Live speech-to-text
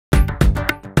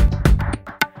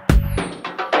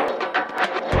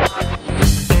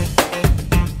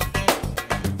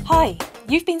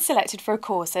You've been selected for a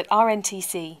course at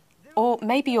RNTC, or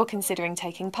maybe you're considering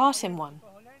taking part in one.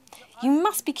 You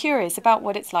must be curious about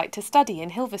what it's like to study in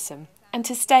Hilversum and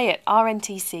to stay at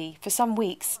RNTC for some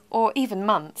weeks or even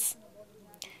months.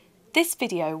 This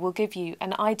video will give you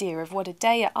an idea of what a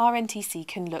day at RNTC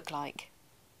can look like.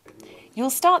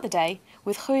 You'll start the day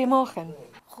with Goedemorgen.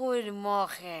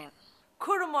 Goedemorgen.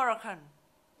 Goedemorgen.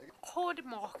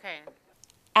 Goedemorgen.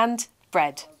 And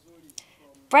bread.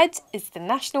 Bread is the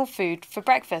national food for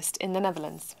breakfast in the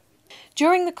Netherlands.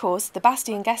 During the course, the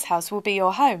Bastion guest house will be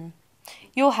your home.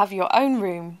 You'll have your own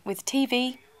room with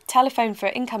TV, telephone for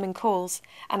incoming calls,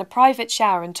 and a private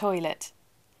shower and toilet.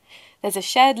 There's a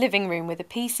shared living room with a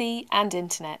PC and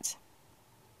internet.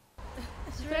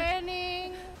 It's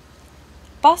raining.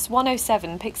 Bus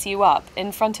 107 picks you up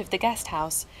in front of the guest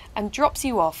house and drops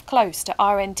you off close to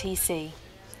RNTC,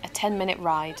 a 10-minute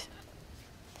ride.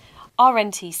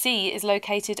 RNTC is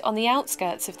located on the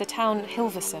outskirts of the town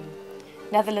Hilversum,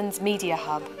 Netherlands' media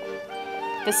hub.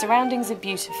 The surroundings are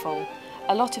beautiful,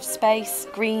 a lot of space,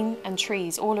 green and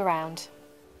trees all around.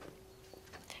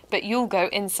 But you'll go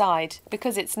inside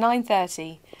because it's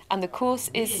 9:30 and the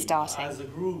course is starting.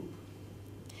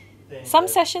 Some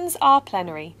sessions are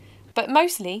plenary, but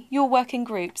mostly you'll work in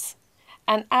groups.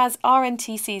 And as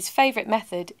RNTC's favourite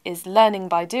method is learning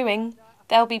by doing,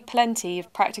 there'll be plenty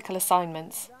of practical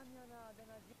assignments.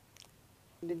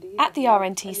 At the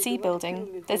RNTC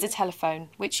building, there's a telephone,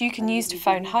 which you can use to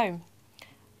phone home.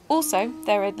 Also,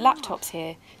 there are laptops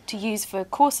here to use for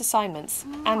course assignments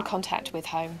and contact with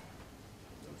home.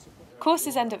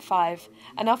 Courses end at 5,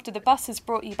 and after the bus has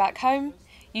brought you back home,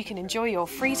 you can enjoy your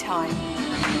free time.